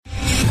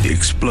The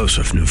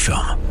explosive new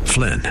film,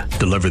 Flynn,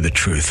 deliver the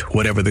truth,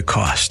 whatever the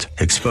cost,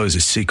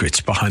 exposes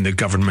secrets behind the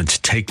government's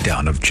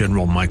takedown of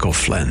General Michael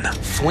Flynn.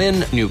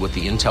 Flynn knew what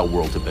the intel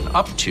world had been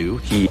up to.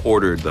 He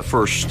ordered the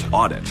first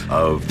audit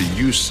of the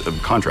use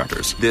of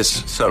contractors.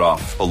 This set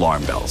off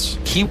alarm bells.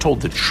 He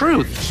told the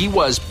truth. He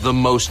was the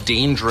most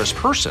dangerous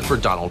person for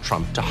Donald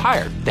Trump to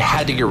hire. They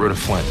had to get rid of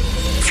Flynn.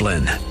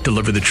 Flynn,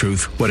 deliver the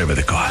truth, whatever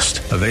the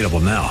cost. Available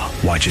now.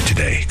 Watch it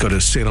today. Go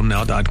to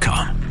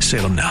salemnow.com.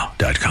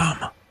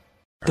 salemnow.com.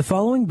 The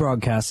following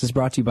broadcast is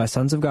brought to you by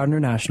Sons of God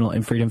International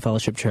and Freedom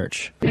Fellowship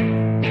Church. Hello,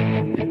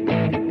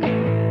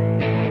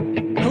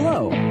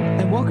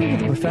 and welcome to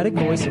the prophetic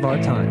voice of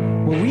our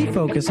time, where we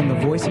focus on the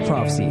voice of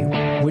prophecy,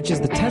 which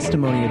is the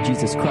testimony of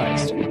Jesus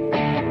Christ.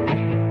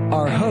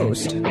 Our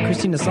host,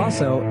 Christina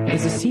Sasso,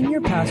 is a senior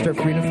pastor at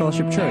Freedom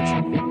Fellowship Church.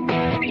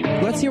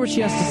 Let's hear what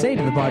she has to say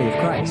to the body of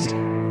Christ.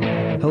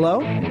 Hello,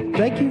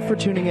 thank you for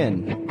tuning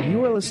in.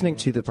 You are listening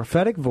to the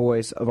prophetic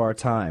voice of our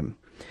time.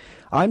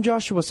 I'm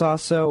Joshua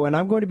Sasso, and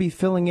I'm going to be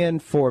filling in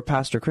for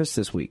Pastor Chris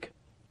this week.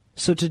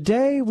 So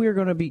today we're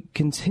going to be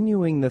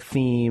continuing the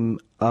theme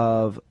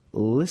of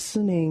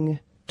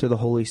listening to the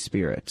Holy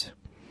Spirit.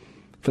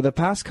 For the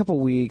past couple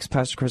weeks,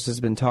 Pastor Chris has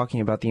been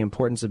talking about the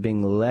importance of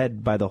being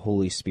led by the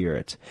Holy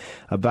Spirit,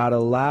 about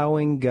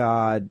allowing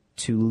God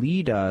to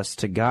lead us,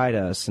 to guide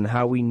us, and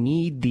how we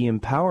need the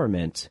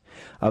empowerment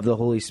of the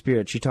Holy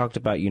Spirit. She talked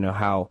about,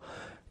 how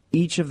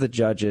each of the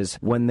judges,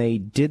 when they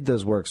did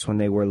those works, when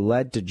they were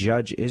led to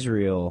judge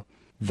Israel,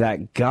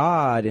 that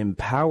God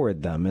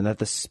empowered them and that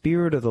the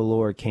Spirit of the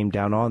Lord came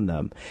down on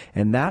them.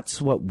 And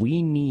that's what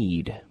we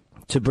need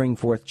to bring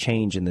forth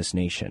change in this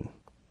nation.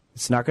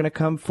 It's not going to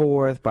come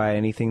forth by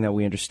anything that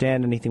we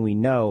understand, anything we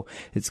know.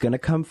 It's going to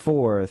come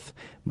forth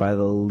by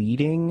the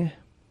leading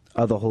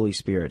of the Holy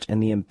Spirit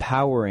and the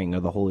empowering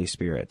of the Holy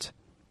Spirit.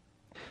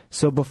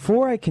 So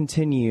before I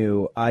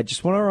continue, I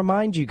just want to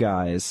remind you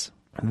guys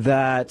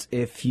that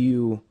if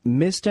you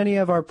missed any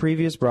of our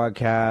previous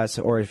broadcasts,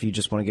 or if you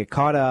just want to get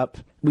caught up,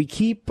 we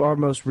keep our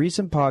most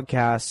recent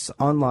podcasts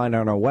online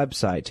on our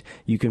website.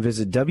 You can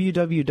visit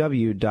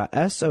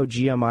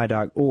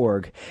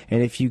www.sogmi.org,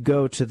 and if you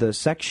go to the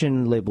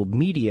section labeled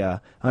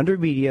Media, under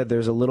Media,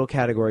 there's a little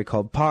category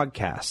called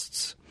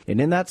Podcasts. And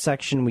in that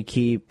section, we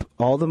keep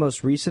all the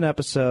most recent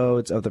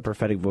episodes of the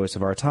prophetic voice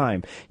of our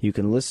time. You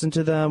can listen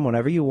to them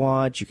whenever you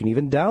want. You can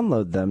even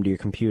download them to your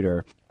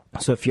computer.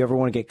 So if you ever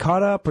want to get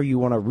caught up or you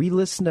want to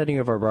re-listen to any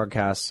of our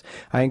broadcasts,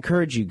 I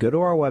encourage you, go to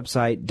our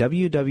website,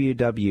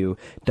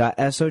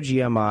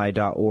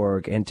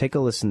 www.sogmi.org, and take a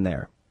listen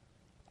there.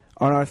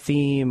 On our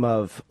theme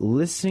of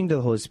listening to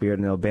the Holy Spirit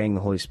and obeying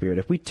the Holy Spirit,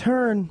 if we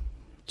turn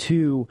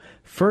to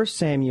 1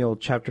 Samuel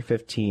chapter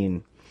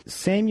 15,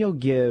 Samuel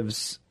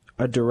gives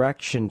a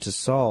direction to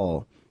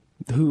Saul,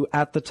 who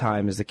at the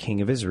time is the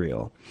king of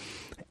Israel.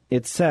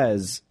 It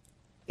says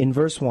in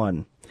verse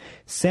 1,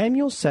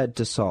 Samuel said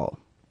to Saul,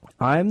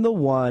 I am the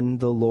one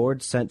the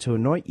Lord sent to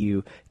anoint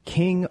you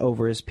king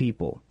over his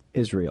people,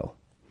 Israel.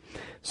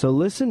 So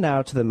listen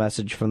now to the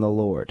message from the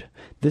Lord.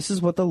 This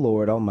is what the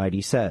Lord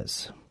Almighty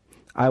says.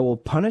 I will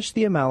punish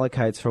the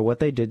Amalekites for what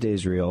they did to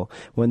Israel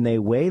when they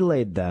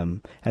waylaid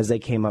them as they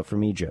came up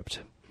from Egypt.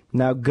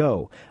 Now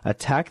go,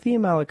 attack the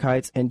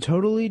Amalekites and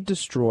totally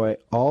destroy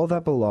all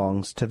that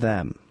belongs to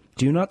them.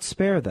 Do not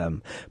spare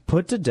them.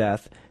 Put to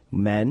death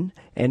men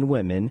and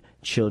women,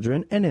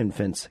 children and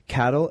infants,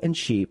 cattle and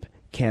sheep,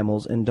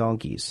 camels and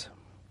donkeys.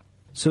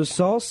 So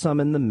Saul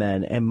summoned the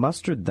men and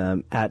mustered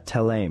them at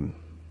Telaim,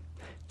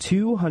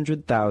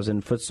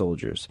 200,000 foot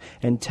soldiers,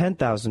 and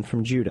 10,000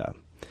 from Judah.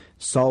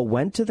 Saul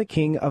went to the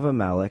king of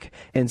Amalek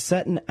and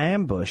set an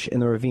ambush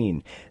in the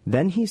ravine.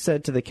 Then he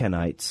said to the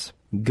Kenites,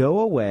 Go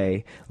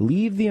away,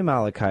 leave the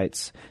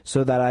Amalekites,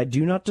 so that I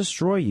do not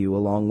destroy you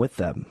along with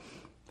them.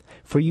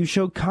 For you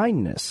showed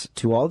kindness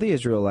to all the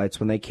Israelites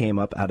when they came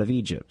up out of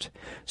Egypt.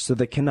 So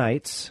the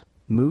Kenites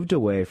moved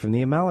away from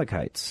the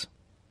Amalekites.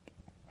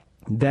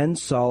 Then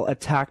Saul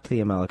attacked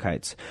the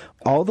Amalekites,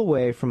 all the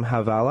way from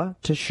Havilah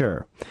to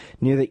Shur,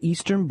 near the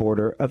eastern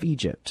border of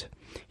Egypt.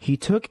 He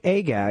took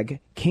Agag,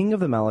 king of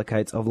the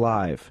Amalekites,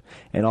 alive,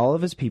 and all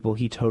of his people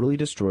he totally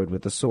destroyed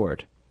with the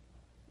sword.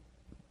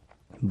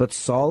 But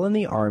Saul and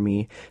the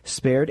army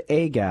spared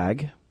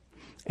Agag,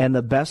 and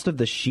the best of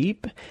the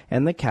sheep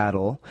and the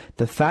cattle,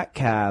 the fat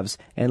calves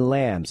and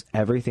lambs,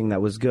 everything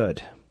that was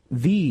good.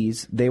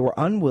 These they were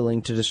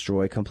unwilling to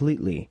destroy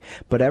completely,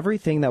 but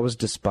everything that was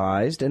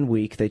despised and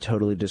weak they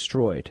totally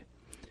destroyed.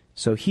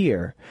 So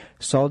here,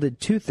 Saul did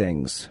two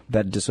things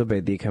that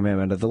disobeyed the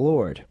commandment of the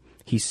Lord.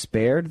 He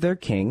spared their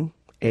king,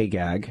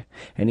 Agag,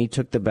 and he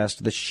took the best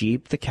of the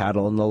sheep, the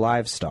cattle, and the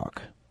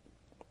livestock.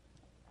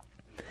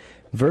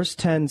 Verse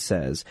 10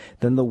 says,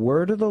 Then the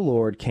word of the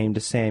Lord came to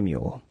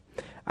Samuel.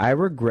 I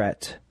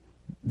regret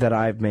that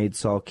I have made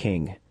Saul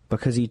king,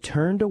 because he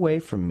turned away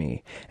from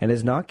me and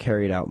has not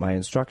carried out my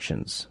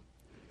instructions.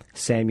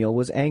 Samuel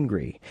was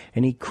angry,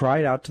 and he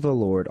cried out to the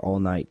Lord all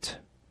night.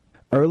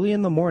 Early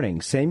in the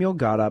morning, Samuel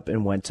got up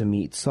and went to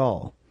meet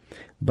Saul.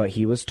 But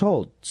he was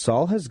told,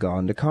 Saul has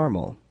gone to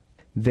Carmel.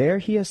 There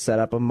he has set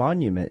up a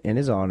monument in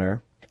his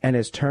honor and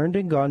has turned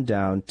and gone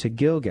down to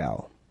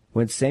Gilgal.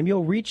 When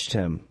Samuel reached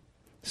him,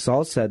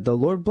 Saul said, "The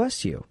Lord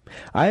bless you.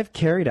 I have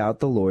carried out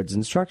the Lord's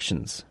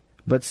instructions."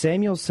 But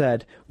Samuel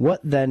said,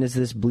 "What then is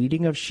this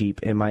bleating of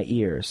sheep in my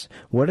ears?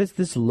 What is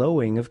this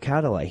lowing of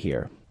cattle I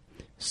hear?"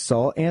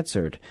 Saul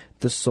answered,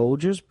 "The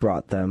soldiers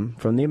brought them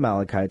from the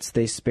Amalekites.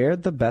 They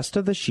spared the best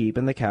of the sheep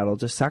and the cattle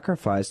to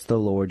sacrifice to the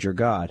Lord your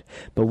God,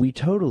 but we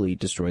totally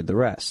destroyed the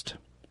rest."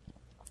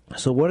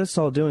 So what is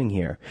Saul doing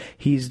here?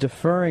 He's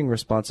deferring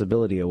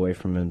responsibility away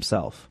from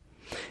himself.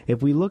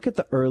 If we look at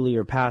the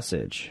earlier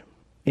passage,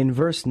 in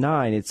verse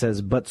 9 it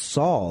says, "But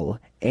Saul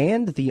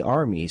and the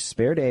army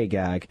spared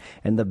Agag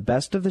and the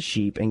best of the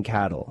sheep and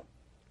cattle."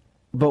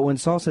 But when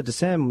Saul said to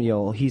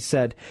Samuel, he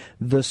said,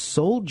 "The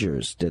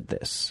soldiers did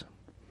this."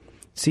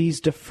 See,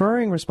 he's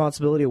deferring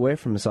responsibility away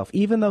from himself,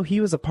 even though he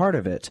was a part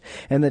of it.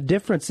 And the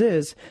difference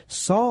is,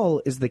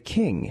 Saul is the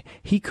king.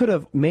 He could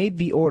have made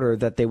the order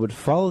that they would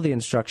follow the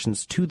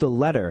instructions to the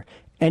letter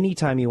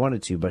anytime he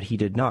wanted to, but he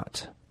did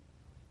not.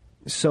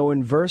 So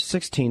in verse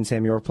 16,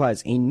 Samuel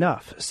replies,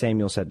 "Enough,"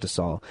 Samuel said to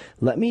Saul.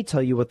 "Let me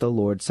tell you what the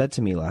Lord said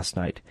to me last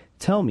night."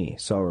 "Tell me,"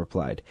 Saul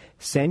replied.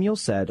 Samuel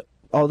said,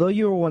 "Although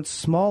you were once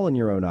small in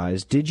your own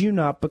eyes, did you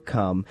not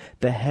become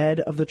the head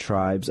of the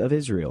tribes of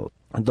Israel?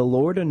 The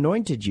Lord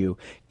anointed you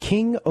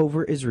king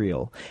over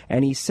Israel,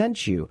 and he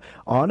sent you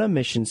on a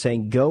mission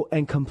saying, 'Go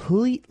and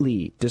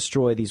completely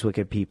destroy these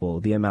wicked people,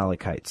 the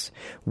Amalekites.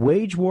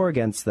 Wage war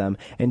against them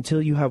until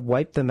you have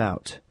wiped them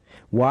out.'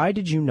 Why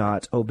did you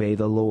not obey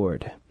the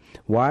Lord?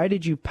 Why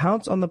did you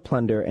pounce on the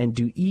plunder and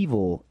do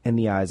evil in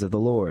the eyes of the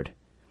Lord?"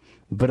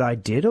 "But I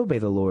did obey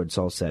the Lord,"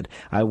 Saul said.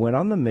 "I went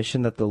on the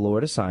mission that the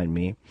Lord assigned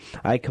me.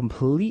 I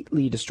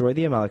completely destroyed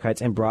the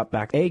Amalekites and brought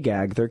back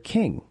Agag, their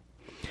king.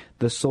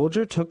 The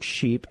soldier took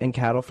sheep and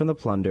cattle from the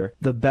plunder,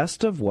 the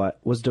best of what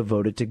was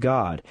devoted to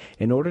God,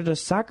 in order to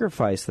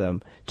sacrifice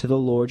them to the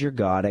Lord your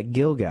God at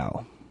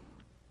Gilgal."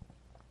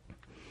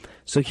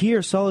 So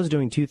here Saul is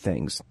doing two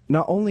things.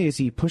 Not only is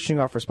he pushing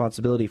off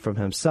responsibility from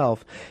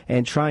himself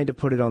and trying to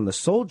put it on the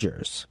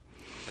soldiers,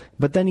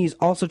 but then he's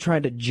also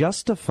trying to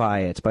justify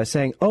it by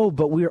saying, "Oh,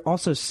 but we are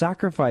also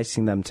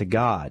sacrificing them to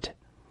God."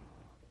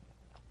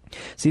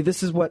 See,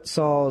 this is what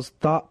Saul's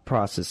thought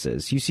process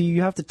is. You see,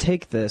 you have to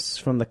take this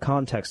from the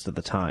context of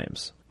the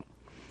times.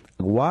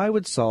 Why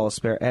would Saul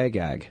spare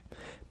Agag?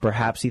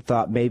 Perhaps he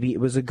thought maybe it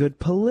was a good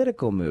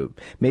political move,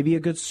 maybe a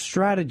good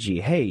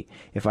strategy. Hey,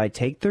 if I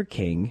take their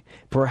king,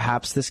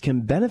 perhaps this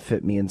can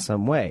benefit me in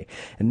some way.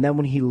 And then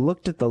when he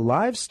looked at the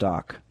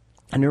livestock,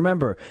 and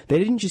remember, they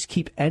didn't just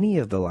keep any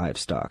of the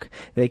livestock.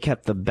 They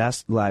kept the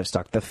best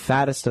livestock, the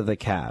fattest of the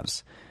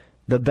calves,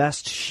 the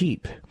best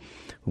sheep.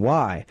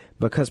 Why?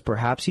 Because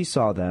perhaps he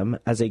saw them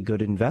as a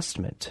good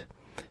investment.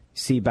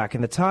 See, back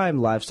in the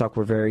time, livestock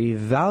were very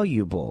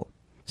valuable.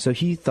 So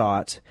he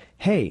thought,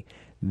 hey,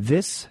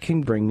 this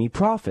can bring me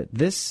profit.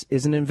 This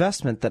is an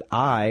investment that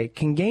I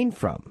can gain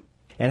from.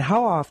 And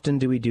how often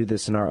do we do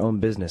this in our own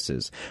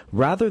businesses?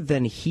 Rather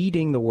than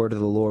heeding the word of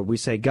the Lord, we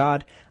say,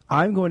 "God,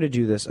 I'm going to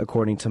do this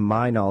according to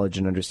my knowledge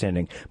and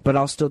understanding, but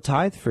I'll still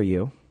tithe for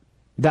you."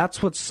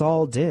 That's what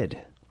Saul did.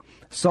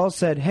 Saul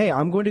said, "Hey,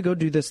 I'm going to go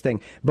do this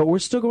thing, but we're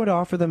still going to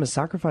offer them as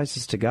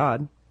sacrifices to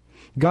God.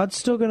 God's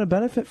still going to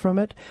benefit from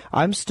it.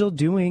 I'm still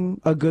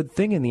doing a good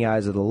thing in the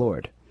eyes of the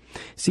Lord."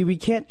 See, we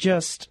can't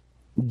just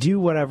do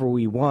whatever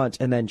we want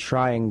and then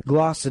try and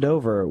gloss it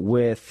over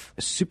with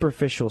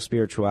superficial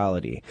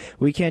spirituality.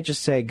 We can't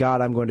just say,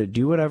 "God, I'm going to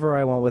do whatever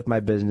I want with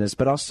my business,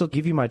 but I'll still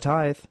give you my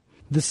tithe."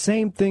 The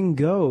same thing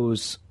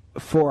goes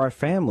for our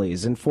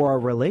families and for our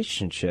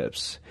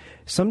relationships.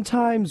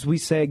 Sometimes we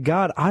say,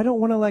 "God, I don't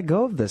want to let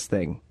go of this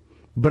thing,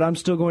 but I'm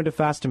still going to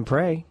fast and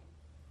pray."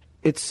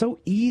 It's so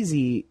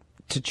easy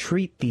to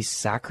treat these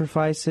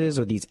sacrifices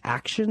or these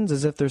actions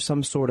as if there's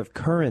some sort of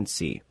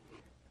currency.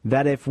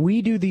 That if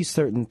we do these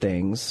certain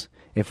things,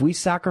 if we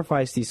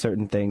sacrifice these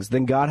certain things,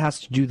 then God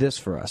has to do this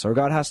for us, or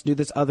God has to do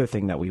this other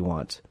thing that we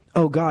want.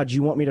 "Oh, God,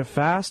 you want me to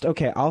fast?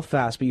 Okay, I'll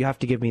fast, but you have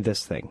to give me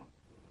this thing."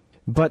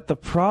 But the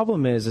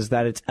problem is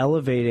that it's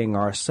elevating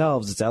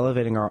ourselves, it's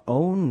elevating our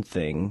own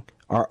thing,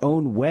 our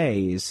own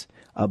ways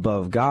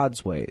above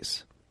God's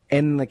ways.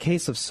 And in the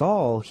case of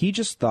Saul, he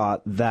just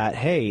thought that,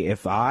 hey,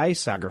 if I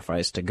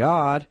sacrifice to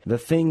God the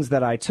things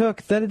that I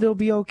took, then it'll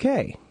be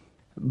okay.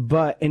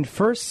 But in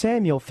 1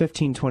 Samuel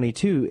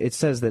 15:22, it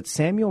says that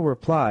Samuel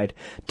replied,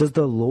 "Does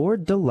the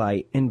Lord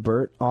delight in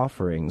burnt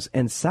offerings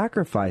and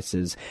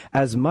sacrifices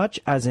as much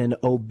as in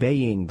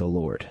obeying the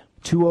Lord?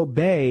 To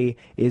obey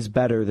is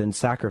better than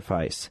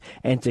sacrifice,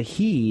 and to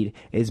heed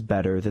is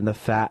better than the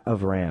fat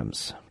of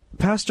rams."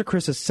 Pastor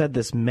Chris has said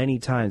this many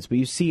times, but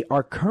you see,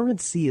 our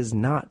currency is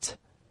not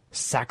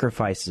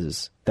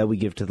sacrifices that we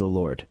give to the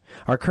Lord.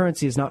 Our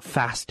currency is not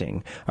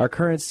fasting. Our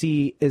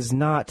currency is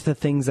not the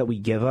things that we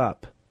give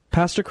up.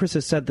 Pastor Chris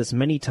has said this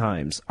many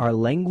times. Our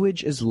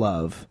language is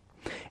love,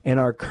 and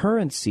our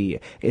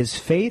currency is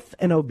faith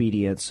and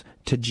obedience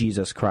to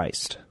Jesus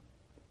Christ.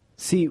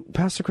 See,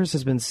 Pastor Chris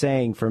has been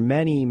saying for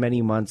many,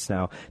 many months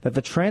now that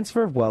the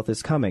transfer of wealth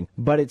is coming,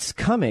 but it's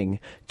coming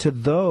to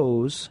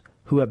those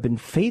who have been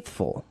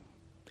faithful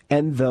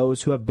and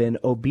those who have been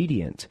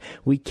obedient.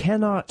 We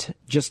cannot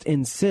just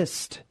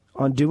insist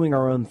on doing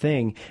our own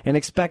thing and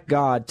expect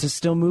God to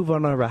still move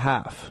on our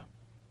behalf.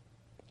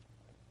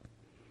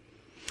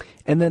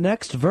 In the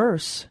next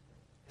verse,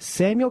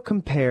 Samuel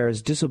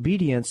compares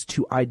disobedience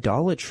to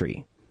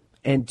idolatry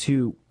and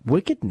to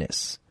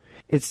wickedness.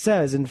 It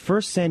says in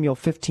 1 Samuel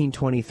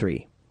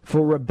 15:23,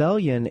 "For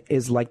rebellion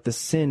is like the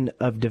sin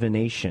of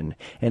divination,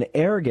 and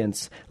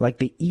arrogance like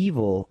the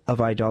evil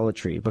of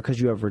idolatry.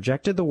 Because you have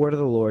rejected the word of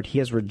the Lord, he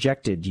has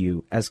rejected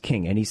you as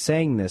king." And he's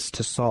saying this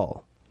to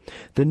Saul.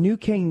 The New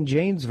King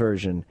James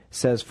Version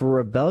says, "For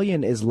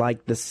rebellion is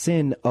like the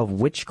sin of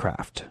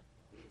witchcraft,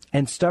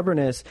 and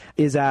stubbornness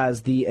is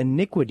as the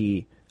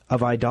iniquity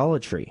of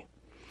idolatry."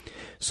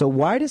 So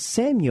why does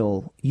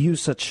Samuel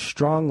use such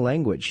strong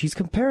language? He's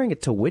comparing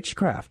it to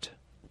witchcraft.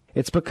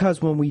 It's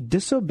because when we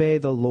disobey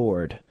the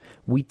Lord,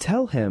 we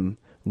tell him,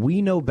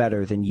 "We know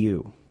better than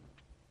you."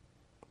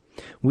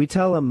 We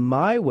tell him,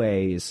 "My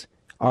ways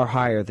are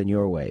higher than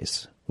your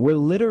ways." We're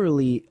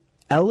literally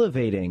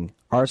elevating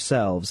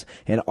ourselves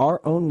and our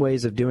own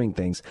ways of doing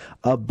things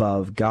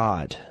above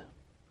God.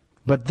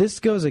 But this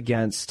goes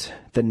against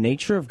the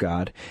nature of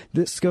God.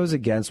 This goes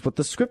against what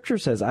the Scripture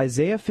says.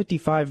 Isaiah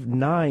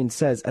 55:9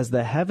 says, "As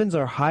the heavens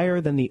are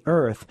higher than the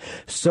earth,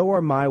 so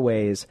are my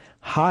ways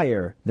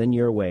higher than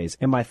your ways,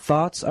 and my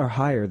thoughts are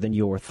higher than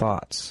your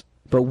thoughts."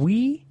 But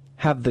we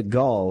have the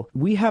gall,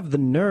 we have the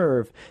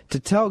nerve to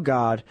tell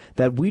God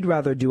that we'd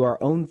rather do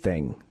our own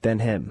thing than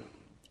him,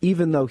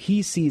 even though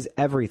he sees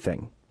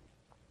everything.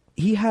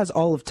 He has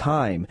all of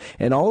time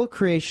and all of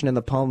creation in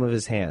the palm of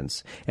his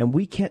hands, and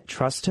we can't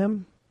trust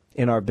him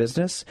in our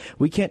business.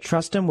 We can't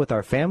trust him with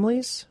our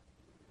families.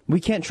 We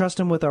can't trust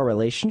him with our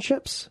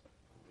relationships.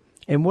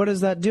 And what is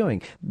that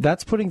doing?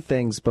 That's putting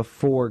things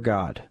before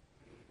God.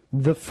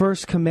 The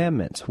first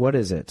commandment, what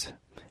is it?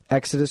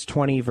 Exodus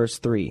 20, verse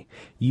 3.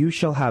 "You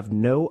shall have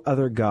no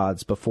other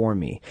gods before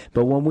me."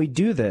 But when we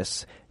do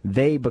this,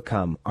 they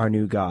become our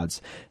new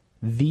gods.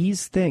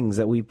 These things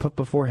that we put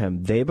before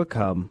him, they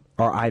become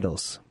our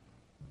idols.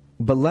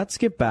 But let's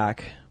get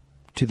back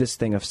to this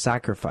thing of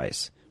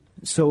sacrifice.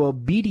 So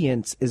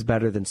obedience is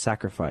better than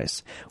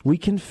sacrifice. We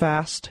can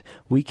fast,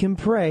 we can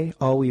pray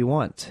all we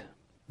want.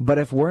 But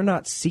if we're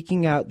not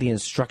seeking out the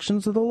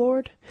instructions of the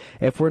Lord,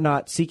 if we're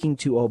not seeking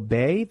to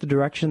obey the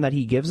direction that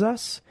he gives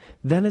us,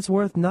 then it's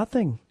worth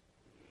nothing.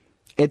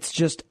 It's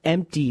just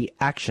empty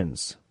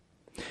actions.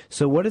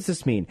 So what does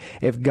this mean?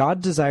 If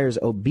God desires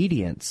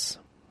obedience,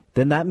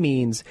 then that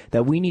means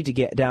that we need to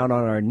get down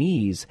on our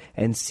knees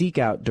and seek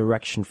out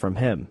direction from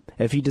him.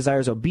 If he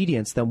desires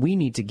obedience, then we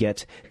need to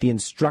get the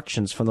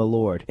instructions from the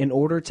Lord in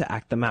order to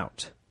act them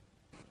out.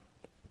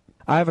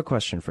 I have a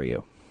question for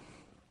you.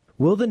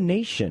 Will the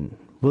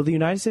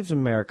United States of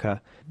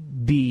America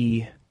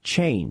be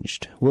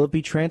changed? Will it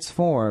be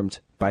transformed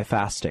by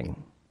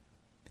fasting?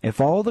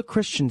 If all the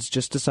Christians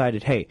just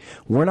decided, hey,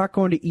 we're not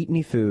going to eat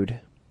any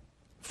food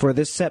for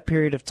this set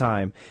period of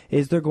time,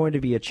 is there going to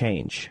be a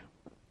change?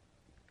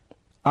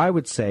 I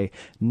would say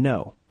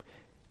no.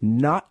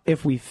 Not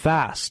if we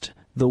fast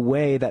the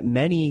way that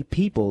many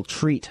people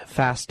treat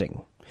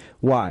fasting.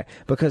 Why?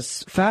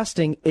 Because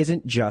fasting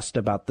isn't just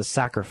about the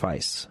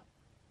sacrifice.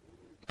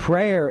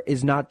 Prayer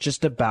is not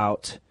just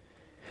about,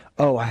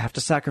 oh, I have to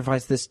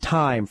sacrifice this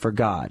time for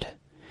God.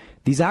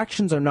 These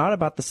actions are not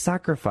about the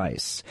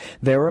sacrifice.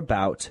 They're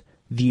about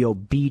the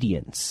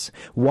obedience.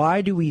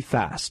 Why do we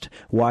fast?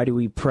 Why do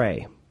we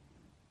pray?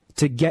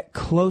 To get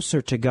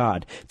closer to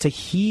God, to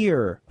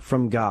hear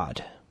from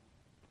God.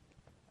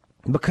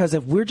 Because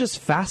if we're just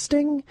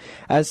fasting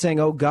as saying,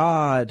 oh,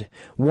 God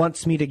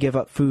wants me to give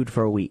up food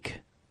for a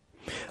week.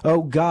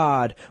 Oh,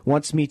 God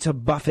wants me to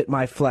buffet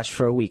my flesh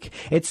for a week.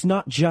 It's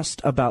not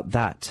just about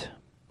that.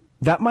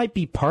 That might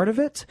be part of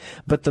it,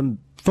 but the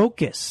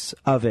focus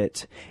of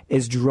it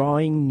is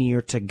drawing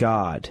near to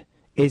God,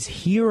 is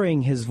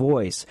hearing his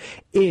voice,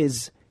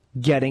 is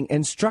getting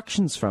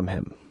instructions from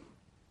him.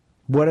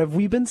 What have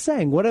we been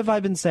saying? What have I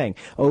been saying?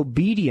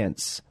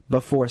 Obedience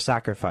before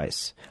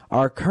sacrifice.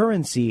 Our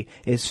currency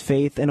is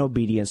faith and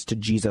obedience to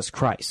Jesus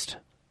Christ.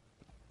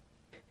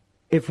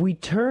 If we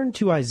turn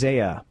to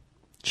Isaiah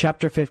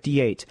chapter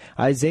 58,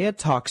 Isaiah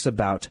talks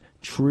about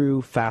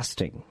true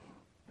fasting.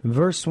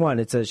 Verse 1,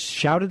 it says,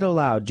 "Shout it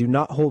aloud, do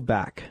not hold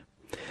back.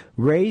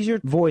 Raise your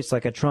voice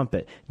like a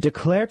trumpet.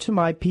 Declare to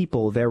my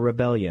people their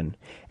rebellion,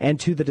 and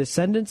to the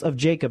descendants of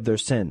Jacob their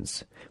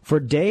sins. For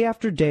day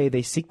after day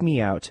they seek me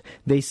out.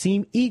 They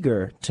seem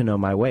eager to know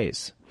my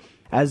ways,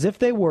 as if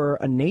they were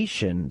a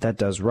nation that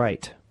does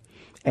right,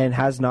 and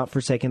has not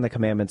forsaken the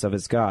commandments of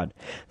its God.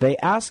 They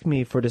ask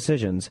me for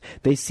decisions.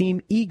 They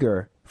seem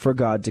eager for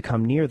God to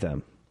come near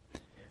them.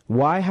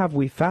 Why have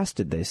we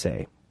fasted, they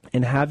say,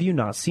 and have you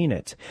not seen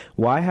it?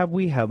 Why have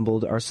we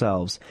humbled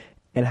ourselves,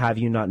 and have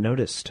you not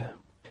noticed?"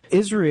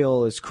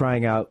 Israel is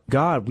crying out,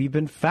 God, we've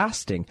been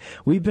fasting,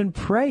 we've been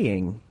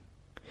praying,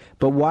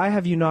 but why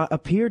have you not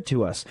appeared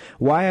to us?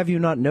 Why have you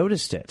not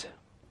noticed it?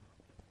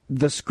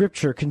 the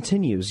scripture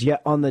continues,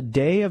 "Yet on the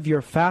day of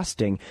your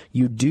fasting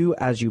you do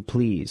as you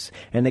please,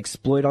 and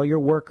exploit all your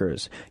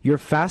workers. Your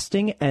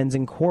fasting ends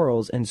in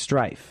quarrels and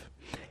strife,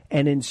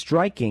 and in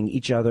striking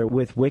each other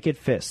with wicked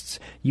fists.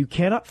 You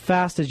cannot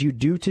fast as you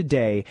do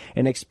today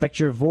and expect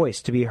your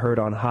voice to be heard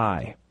on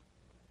high.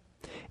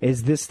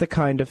 Is this the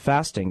kind of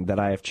fasting that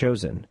I have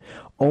chosen?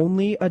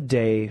 Only a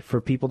day for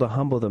people to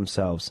humble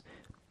themselves?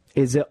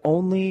 Is it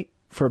only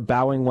for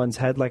bowing one's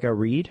head like a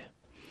reed?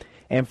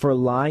 And for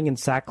lying in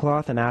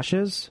sackcloth and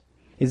ashes?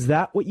 Is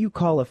that what you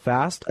call a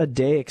fast, a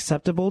day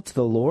acceptable to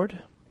the Lord?"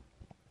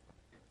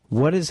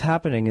 What is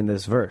happening in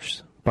this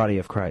verse, body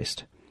of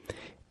Christ?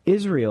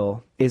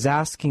 Israel is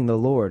asking the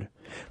Lord,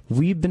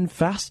 we've been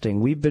fasting,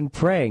 we've been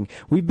praying,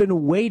 we've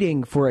been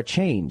waiting for a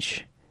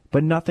change,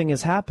 but nothing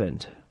has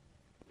happened.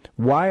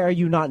 Why are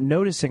you not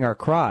noticing our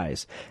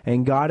cries?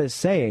 And God is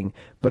saying,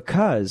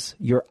 because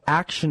your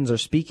actions are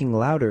speaking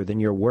louder than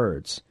your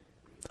words.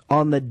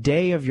 On the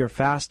day of your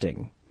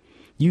fasting,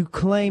 you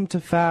claim to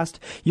fast,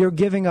 you're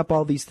giving up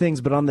all these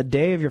things, but on the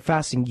day of your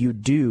fasting, you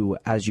do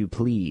as you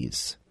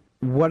please.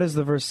 What does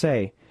the verse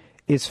say?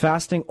 Is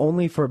fasting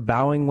only for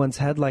bowing one's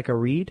head like a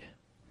reed?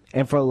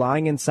 And for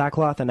lying in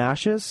sackcloth and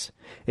ashes?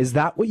 Is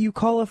that what you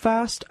call a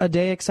fast, a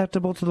day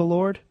acceptable to the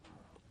Lord?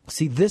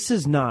 See, this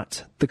is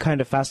not the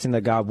kind of fasting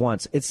that God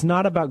wants. It's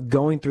not about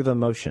going through the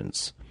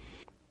motions.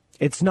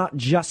 It's not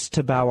just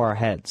to bow our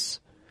heads.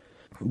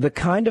 The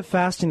kind of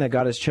fasting that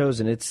God has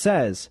chosen, it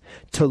says,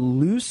 to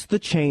loose the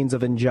chains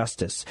of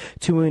injustice,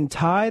 to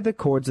untie the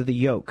cords of the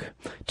yoke,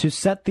 to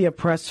set the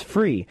oppressed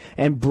free,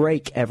 and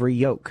break every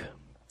yoke.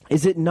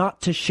 Is it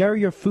not to share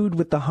your food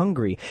with the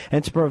hungry,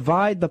 and to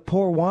provide the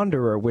poor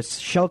wanderer with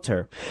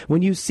shelter,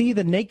 when you see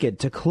the naked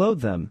to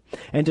clothe them,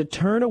 and to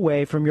turn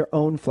away from your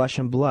own flesh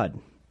and blood?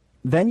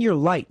 Then your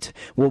light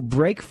will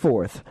break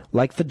forth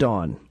like the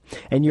dawn,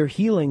 and your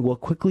healing will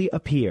quickly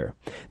appear.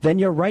 Then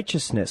your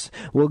righteousness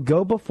will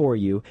go before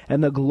you,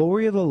 and the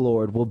glory of the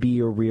Lord will be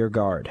your rear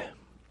guard.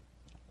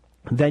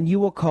 Then you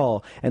will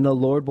call, and the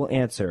Lord will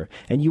answer,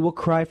 and you will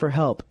cry for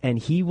help, and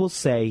he will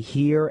say,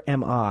 "Here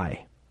am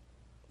I."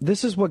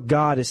 This is what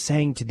God is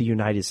saying to the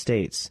United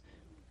States.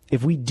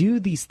 If we do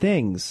these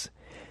things,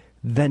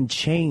 then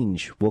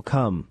change will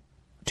come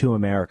to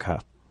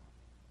America.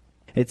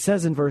 It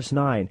says in verse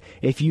 9,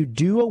 "If you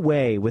do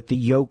away with the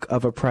yoke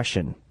of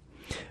oppression,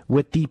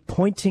 with the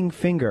pointing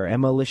finger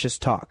and malicious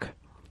talk,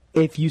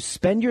 if you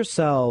spend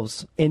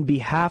yourselves in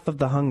behalf of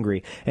the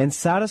hungry and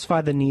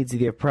satisfy the needs of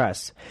the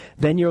oppressed,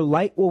 then your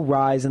light will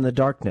rise in the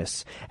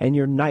darkness, and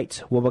your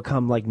night will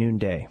become like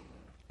noonday.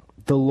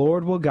 The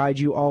Lord will guide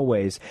you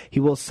always. He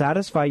will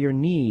satisfy your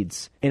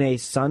needs in a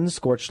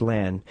sun-scorched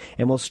land,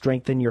 and will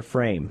strengthen your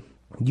frame.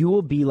 You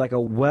will be like a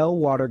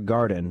well-watered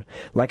garden,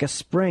 like a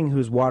spring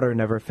whose water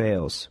never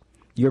fails.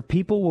 Your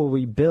people will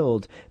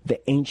rebuild the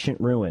ancient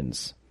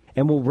ruins,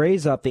 and will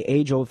raise up the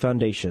age-old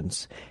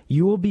foundations.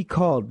 You will be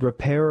called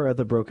repairer of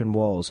the broken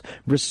walls,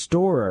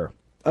 restorer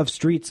of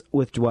streets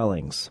with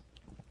dwellings.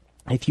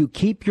 If you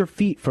keep your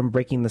feet from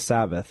breaking the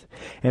Sabbath,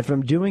 and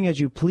from doing as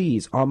you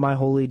please on my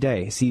holy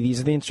day." See,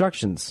 these are the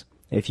instructions.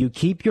 If you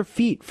keep your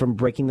feet from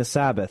breaking the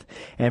Sabbath,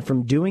 and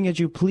from doing as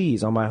you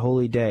please on my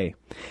holy day,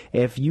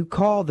 if you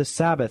call the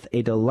Sabbath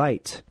a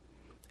delight,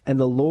 and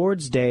the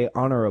Lord's day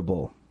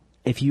honorable,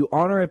 if you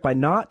honor it by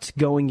not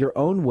going your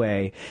own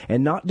way,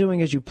 and not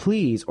doing as you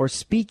please, or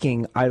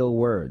speaking idle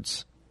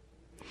words,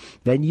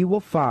 then you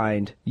will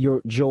find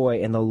your joy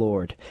in the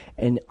Lord,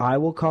 and I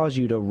will cause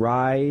you to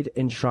ride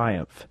in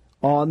triumph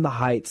on the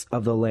heights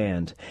of the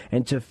land,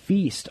 and to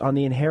feast on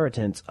the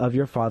inheritance of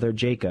your father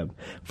Jacob,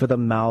 for the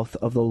mouth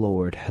of the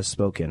Lord has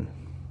spoken.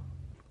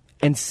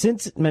 And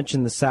since it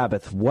mentioned the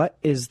Sabbath, what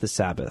is the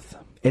Sabbath?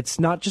 It's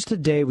not just a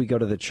day we go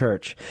to the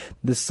church.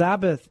 The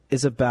Sabbath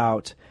is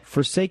about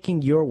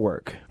forsaking your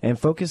work and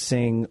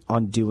focusing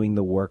on doing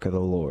the work of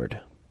the Lord.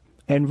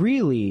 And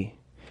really,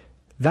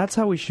 that's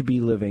how we should be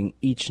living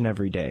each and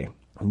every day.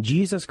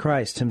 Jesus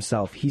Christ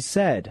himself, he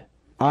said,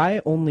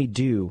 "I only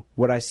do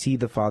what I see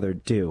the Father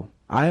do.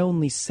 I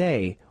only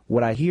say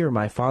what I hear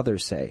my Father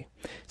say."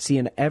 See,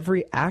 in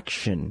every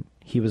action,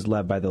 he was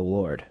led by the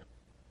Lord.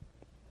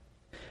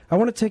 I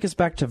want to take us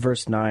back to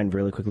verse 9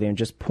 really quickly and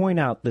just point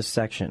out this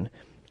section.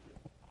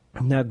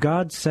 Now,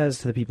 God says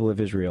to the people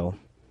of Israel,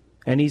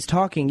 and he's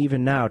talking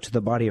even now to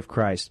the body of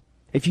Christ,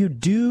 if you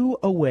do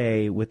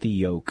away with the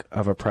yoke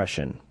of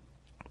oppression,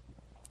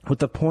 with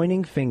the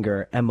pointing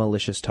finger and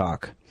malicious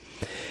talk.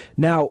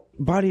 Now,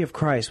 body of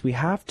Christ, we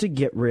have to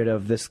get rid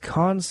of this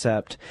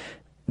concept,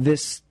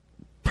 this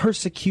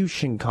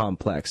persecution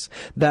complex,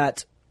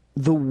 that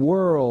the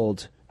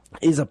world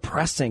is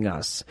oppressing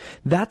us.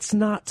 That's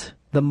not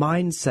the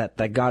mindset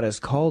that God has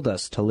called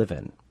us to live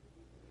in.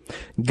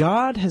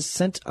 God has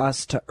sent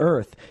us to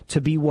earth to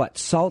be what?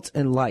 Salt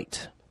and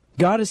light.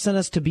 God has sent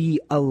us to be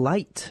a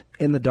light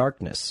in the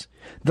darkness.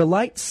 The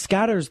light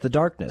scatters the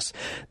darkness.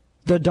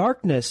 The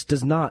darkness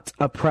does not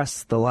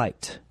oppress the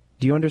light.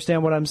 Do you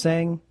understand what I'm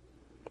saying?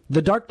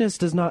 The darkness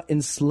does not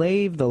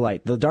enslave the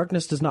light. The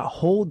darkness does not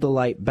hold the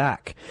light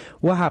back.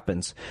 What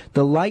happens?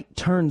 The light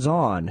turns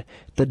on,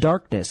 the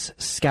darkness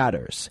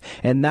scatters.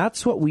 And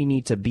that's what we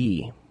need to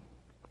be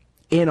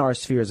in our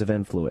spheres of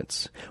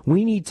influence.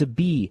 We need to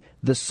be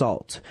the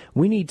salt.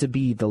 We need to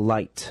be the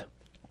light.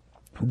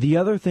 The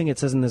other thing it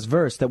says in this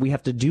verse, that we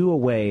have to do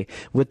away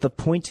with the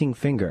pointing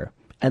finger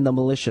and the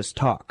malicious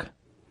talk.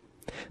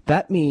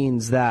 That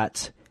means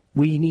that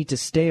we need to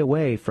stay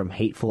away from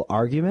hateful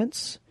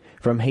arguments,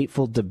 from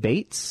hateful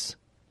debates.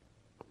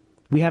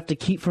 We have to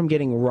keep from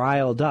getting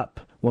riled up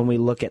when we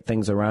look at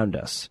things around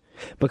us.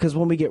 Because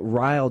when we get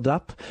riled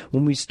up,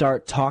 when we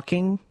start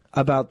talking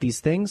about these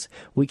things,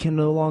 we can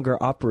no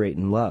longer operate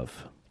in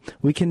love.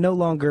 We can no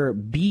longer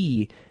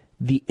be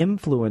the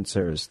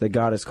influencers that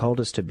God has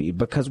called us to be,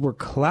 because we're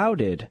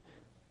clouded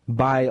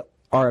by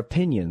our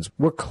opinions.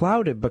 We're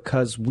clouded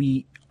because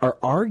we are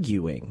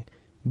arguing.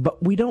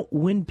 But we don't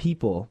win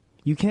people.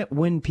 You can't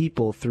win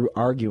people through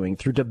arguing,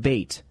 through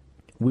debate.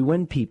 We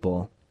win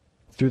people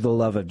through the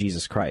love of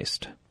Jesus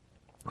Christ.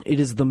 It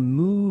is the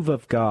move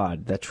of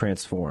God that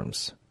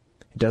transforms.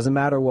 It doesn't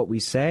matter what we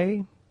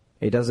say.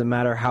 It doesn't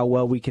matter how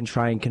well we can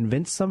try and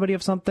convince somebody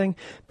of something.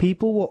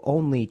 People will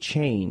only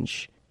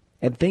change,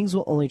 and things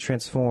will only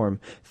transform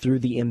through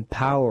the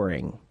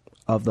empowering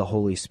of the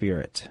Holy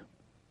Spirit.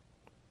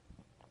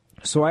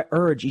 So I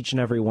urge each and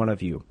every one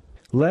of you,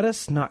 let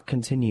us not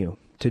continue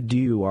to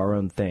do our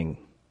own thing.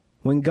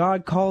 When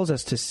God calls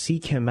us to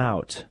seek Him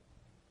out,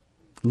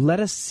 let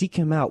us seek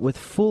Him out with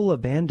full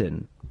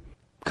abandon.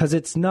 Because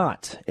it's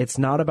not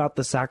about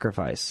the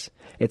sacrifice.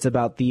 It's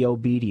about the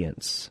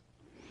obedience.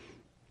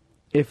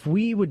 If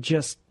we would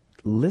just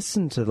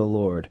listen to the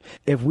Lord,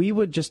 if we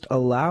would just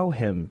allow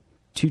Him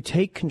to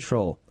take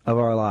control of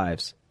our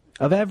lives,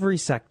 of every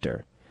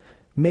sector,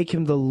 make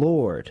Him the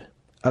Lord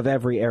of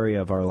every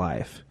area of our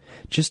life,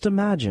 just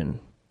imagine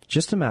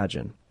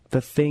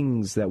the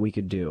things that we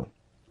could do.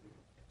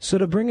 So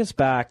to bring us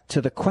back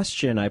to the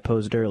question I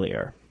posed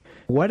earlier,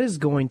 what is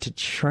going to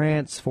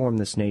transform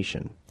this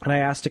nation? And I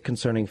asked it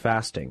concerning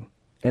fasting.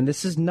 And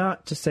this is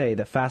not to say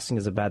that fasting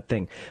is a bad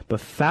thing,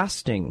 but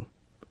fasting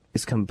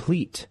is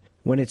complete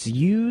when it's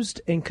used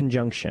in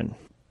conjunction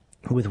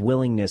with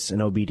willingness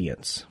and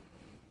obedience.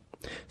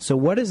 So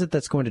what is it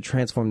that's going to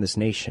transform this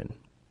nation?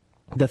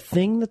 The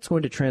thing that's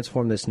going to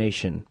transform this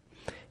nation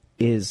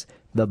is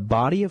the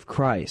body of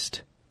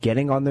Christ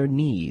getting on their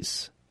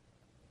knees,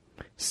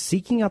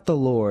 seeking out the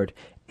Lord,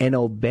 and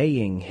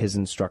obeying His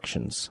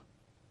instructions.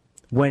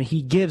 When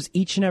He gives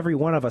each and every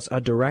one of us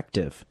a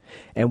directive,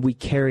 and we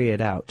carry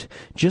it out.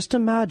 Just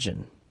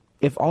imagine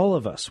if all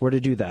of us were to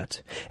do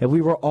that, if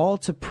we were all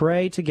to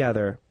pray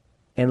together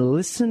and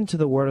listen to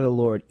the word of the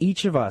Lord,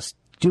 each of us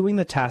doing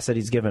the task that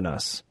He's given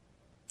us,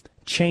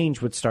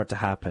 change would start to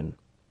happen.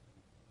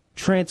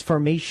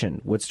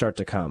 Transformation would start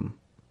to come.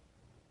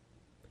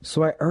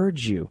 So I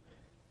urge you,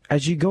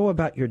 as you go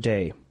about your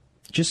day,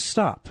 just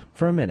stop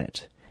for a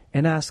minute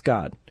and ask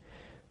God,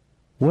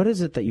 what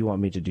is it that you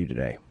want me to do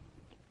today?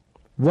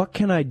 What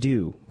can I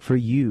do for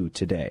you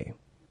today?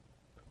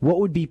 What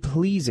would be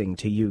pleasing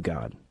to you,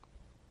 God?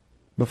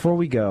 Before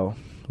we go,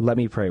 let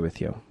me pray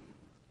with you.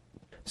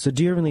 So,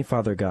 dear Heavenly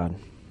Father God,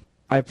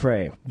 I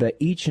pray that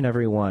each and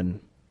every one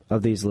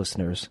of these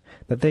listeners,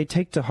 that they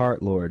take to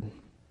heart, Lord,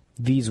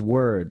 these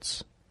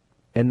words,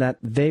 and that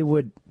they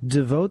would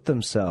devote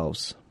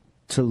themselves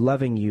to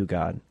loving you,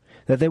 God,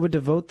 that they would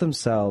devote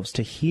themselves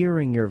to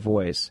hearing your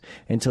voice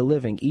and to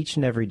living each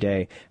and every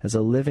day as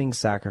a living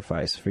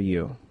sacrifice for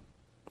you.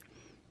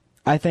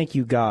 I thank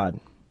you, God,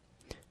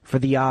 for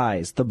the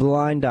eyes, the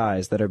blind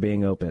eyes that are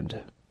being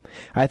opened.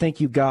 I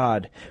thank you,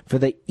 God, for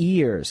the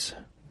ears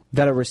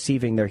that are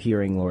receiving their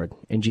hearing, Lord,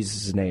 in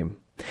Jesus' name.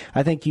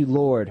 I thank you,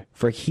 Lord,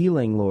 for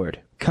healing,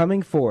 Lord,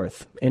 coming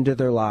forth into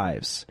their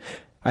lives.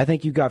 I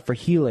thank you, God, for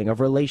healing of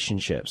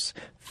relationships,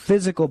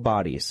 physical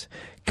bodies,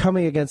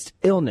 coming against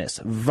illness,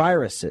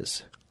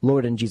 viruses,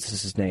 Lord, in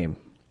Jesus' name.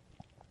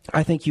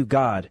 I thank you,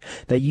 God,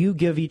 that you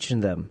give each of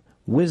them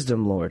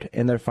wisdom, Lord,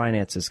 in their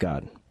finances,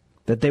 God,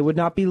 that they would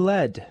not be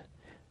led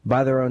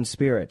by their own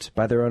spirit,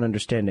 by their own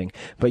understanding,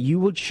 but you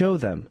would show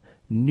them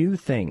new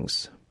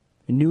things,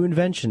 new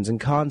inventions and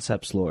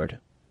concepts, Lord,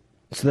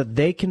 so that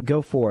they can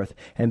go forth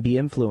and be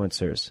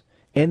influencers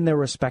in their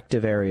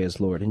respective areas,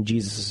 Lord, in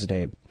Jesus'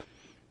 name.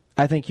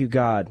 I thank you,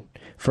 God,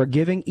 for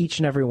giving each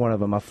and every one of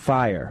them a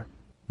fire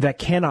that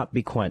cannot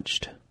be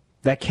quenched,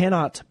 that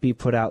cannot be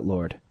put out,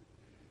 Lord,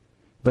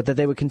 but that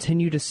they would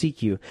continue to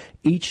seek you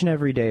each and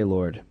every day,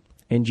 Lord,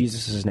 in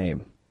Jesus'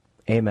 name.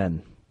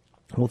 Amen.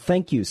 Well,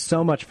 thank you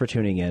so much for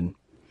tuning in.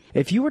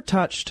 If you were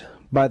touched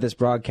by this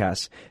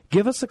broadcast,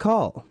 give us a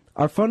call.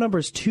 Our phone number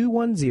is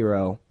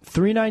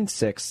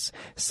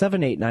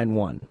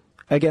 210-396-7891.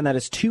 Again, that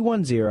is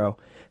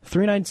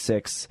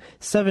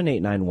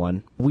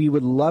 210-396-7891. We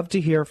would love to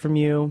hear from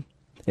you.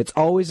 It's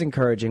always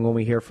encouraging when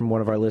we hear from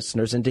one of our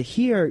listeners and to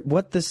hear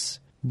what this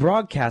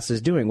broadcast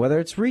is doing, whether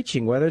it's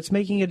reaching, whether it's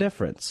making a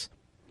difference.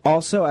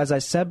 Also, as I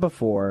said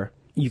before,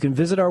 you can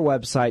visit our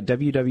website,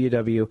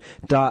 www.sogmi.org.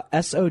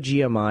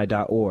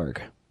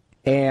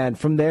 And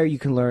from there, you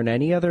can learn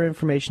any other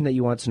information that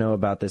you want to know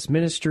about this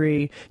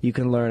ministry. You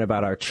can learn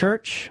about our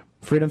church,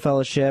 Freedom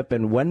Fellowship,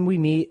 and when we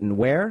meet and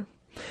where.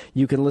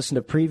 You can listen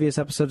to previous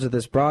episodes of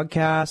this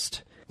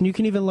broadcast. And you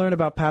can even learn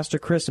about Pastor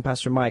Chris and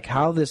Pastor Mike,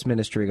 how this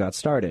ministry got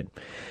started.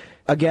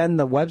 Again,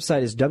 the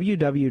website is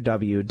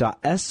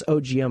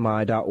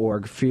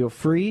www.sogmi.org. Feel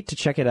free to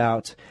check it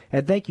out.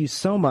 And thank you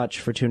so much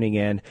for tuning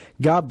in.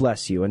 God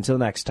bless you. Until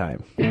next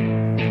time.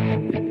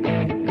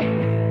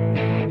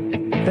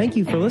 Thank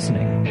you for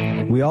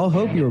listening. We all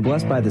hope you were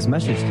blessed by this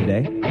message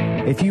today.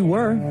 If you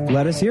were,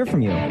 let us hear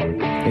from you.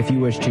 If you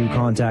wish to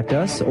contact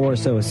us or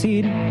sow a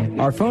seed,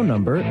 our phone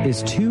number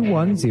is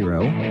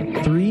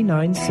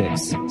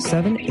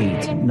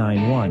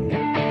 210-396-7891.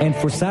 And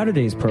for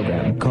Saturday's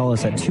program, call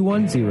us at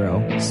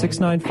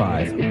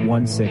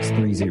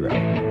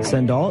 210-695-1630.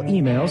 Send all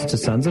emails to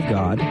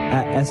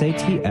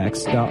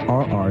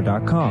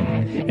sonsofgod@satx.rr.com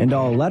and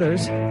all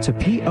letters to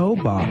P.O.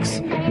 Box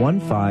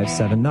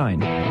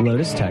 1579,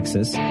 Lotus,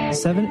 Texas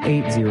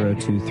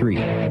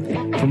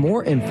 78023. For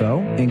more info,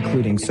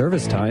 including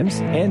service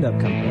times and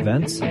upcoming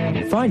events,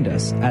 find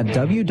us at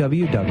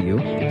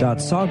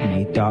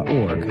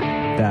www.sogmi.org.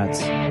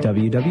 That's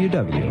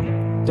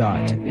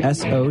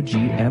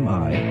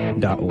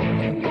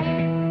www.sogmi.org.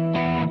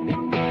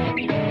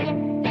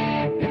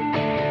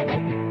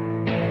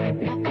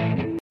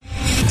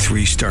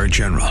 3-star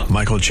General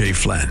Michael J.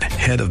 Flynn,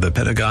 head of the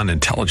Pentagon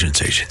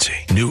Intelligence Agency,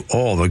 knew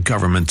all the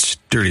government's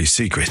dirty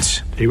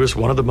secrets. He was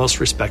one of the most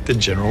respected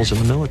generals in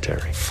the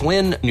military.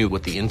 Flynn knew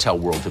what the intel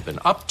world had been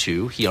up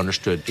to. He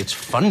understood its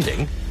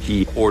funding.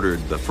 He ordered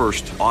the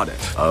first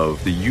audit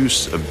of the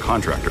use of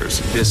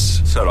contractors.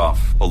 This set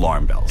off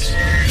alarm bells.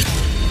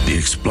 The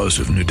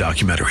explosive new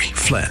documentary,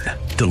 Flynn,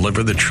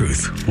 Deliver the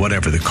Truth,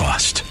 Whatever the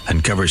Cost,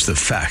 uncovers the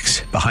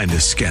facts behind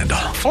this scandal.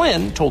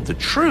 Flynn told the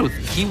truth.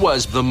 He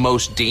was the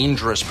most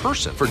dangerous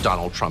person for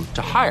Donald Trump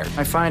to hire.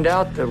 I find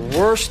out the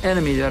worst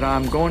enemy that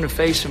I'm going to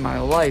face in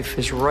my life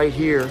is right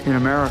here in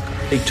America.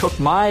 They took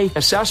my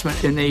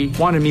assessment and they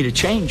wanted me to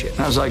change it. And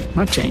I was like, I'm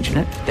not changing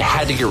it. They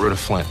had to get rid of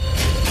Flynn.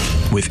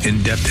 With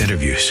in-depth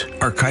interviews,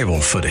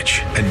 archival footage,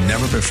 and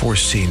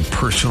never-before-seen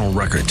personal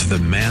records of the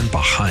man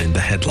behind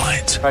the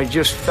headlines. I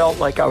just felt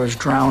like I was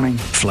drowning.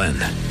 Flynn,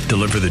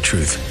 Deliver the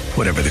Truth,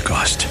 Whatever the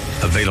Cost.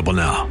 Available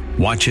now.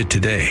 Watch it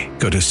today.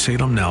 Go to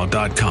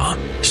salemnow.com.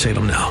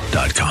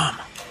 salemnow.com.